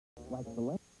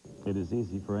It is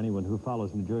easy for anyone who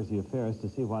follows New Jersey affairs to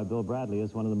see why Bill Bradley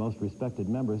is one of the most respected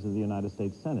members of the United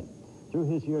States Senate. Through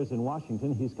his years in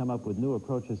Washington, he's come up with new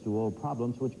approaches to old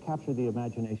problems which capture the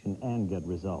imagination and get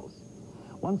results.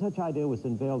 One such idea was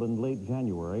unveiled in late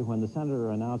January when the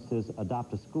senator announced his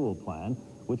Adopt a School plan,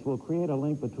 which will create a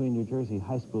link between New Jersey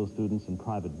high school students and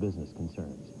private business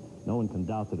concerns. No one can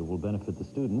doubt that it will benefit the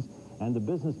students, and the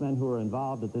businessmen who are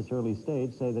involved at this early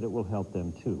stage say that it will help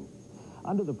them too.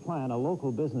 Under the plan, a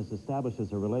local business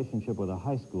establishes a relationship with a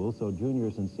high school so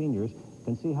juniors and seniors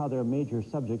can see how their major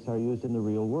subjects are used in the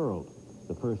real world.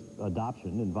 The first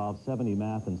adoption involves 70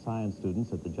 math and science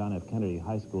students at the John F. Kennedy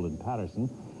High School in Patterson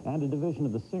and a division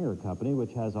of the Singer Company,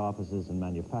 which has offices and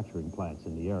manufacturing plants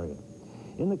in the area.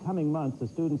 In the coming months, the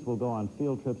students will go on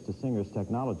field trips to Singer's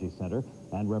Technology Center,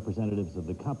 and representatives of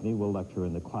the company will lecture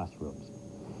in the classrooms.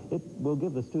 It will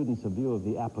give the students a view of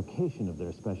the application of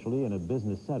their specialty in a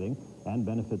business setting and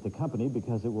benefit the company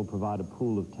because it will provide a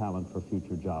pool of talent for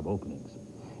future job openings.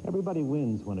 Everybody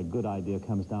wins when a good idea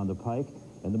comes down the pike,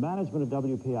 and the management of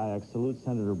WPIX salutes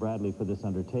Senator Bradley for this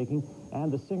undertaking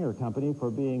and the Singer Company for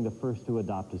being the first to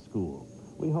adopt a school.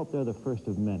 We hope they're the first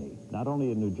of many, not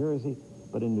only in New Jersey,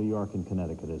 but in New York and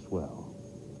Connecticut as well.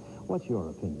 What's your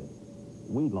opinion?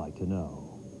 We'd like to know.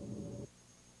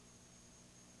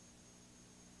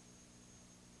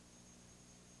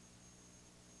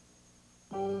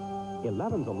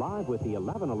 Eleven's Alive with the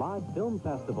 11 Alive Film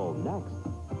Festival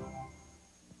next.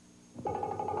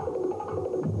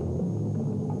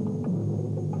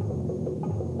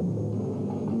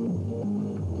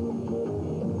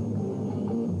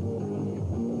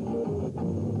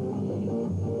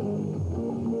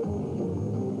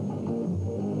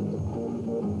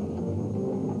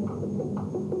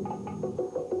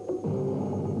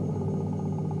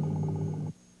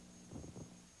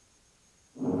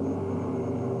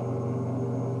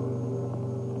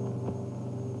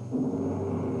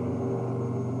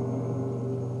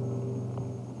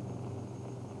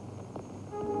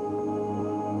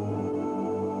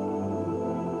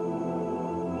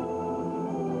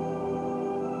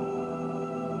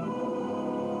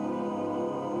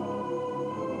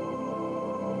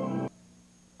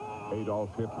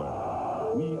 Adolf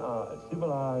Hitler. We are a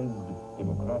civilized,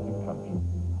 democratic country.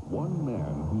 One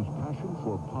man whose passion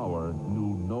for power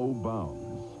knew no bounds.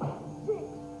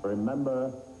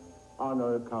 Remember,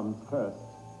 honor comes first.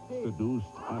 Seduced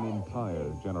an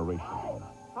entire generation.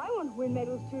 I want to win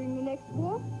medals during the next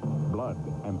war. Blood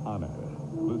and honor.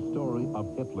 The story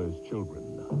of Hitler's children.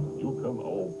 You can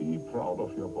all be proud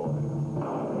of your boy.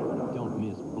 Don't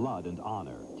miss Blood and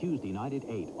Honor, Tuesday night at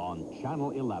 8 on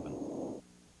Channel 11.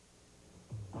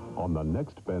 On the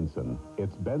next Benson,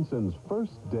 it's Benson's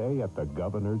first day at the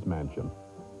governor's mansion.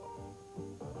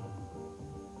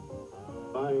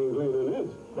 I ain't cleaning it.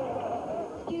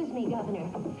 Excuse me, Governor.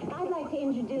 I'd like to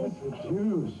introduce...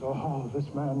 Introduce? Oh,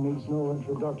 this man needs no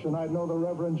introduction. I know the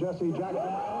Reverend Jesse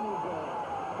Jackson.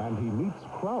 And he meets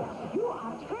Kraus. You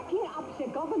are tackling up the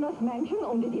governor's mansion,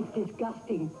 and it is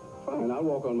disgusting. Fine, I'll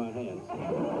walk on my hands.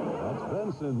 That's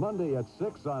Benson, Monday at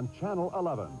 6 on Channel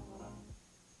 11.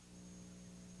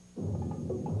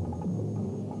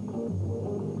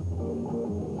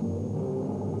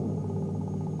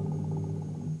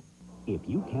 If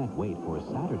you can't wait for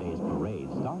Saturday's parade,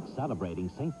 start celebrating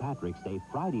St. Patrick's Day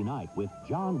Friday night with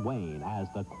John Wayne as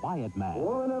the Quiet Man.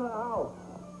 Woman in the house,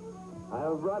 I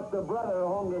have brought the brother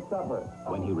home to supper.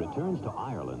 When he returns to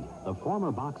Ireland, the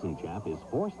former boxing champ is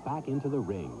forced back into the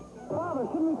ring. Father,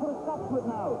 shouldn't we put a stop to it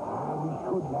now? We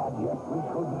should, lad, yes, we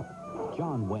should.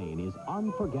 John Wayne is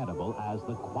unforgettable as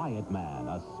the Quiet Man,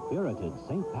 a spirited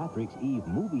St. Patrick's Eve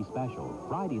movie special,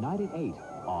 Friday night at 8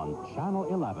 on Channel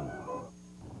 11.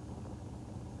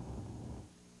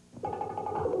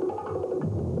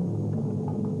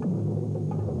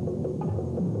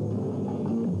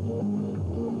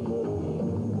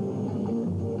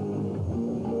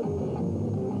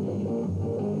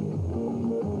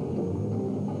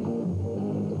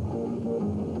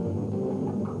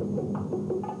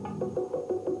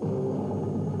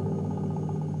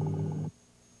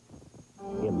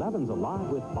 Eleven's Alive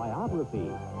with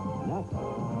Biography. Next.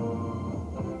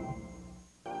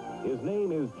 His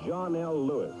name is John L.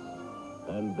 Lewis,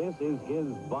 and this is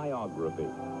his biography.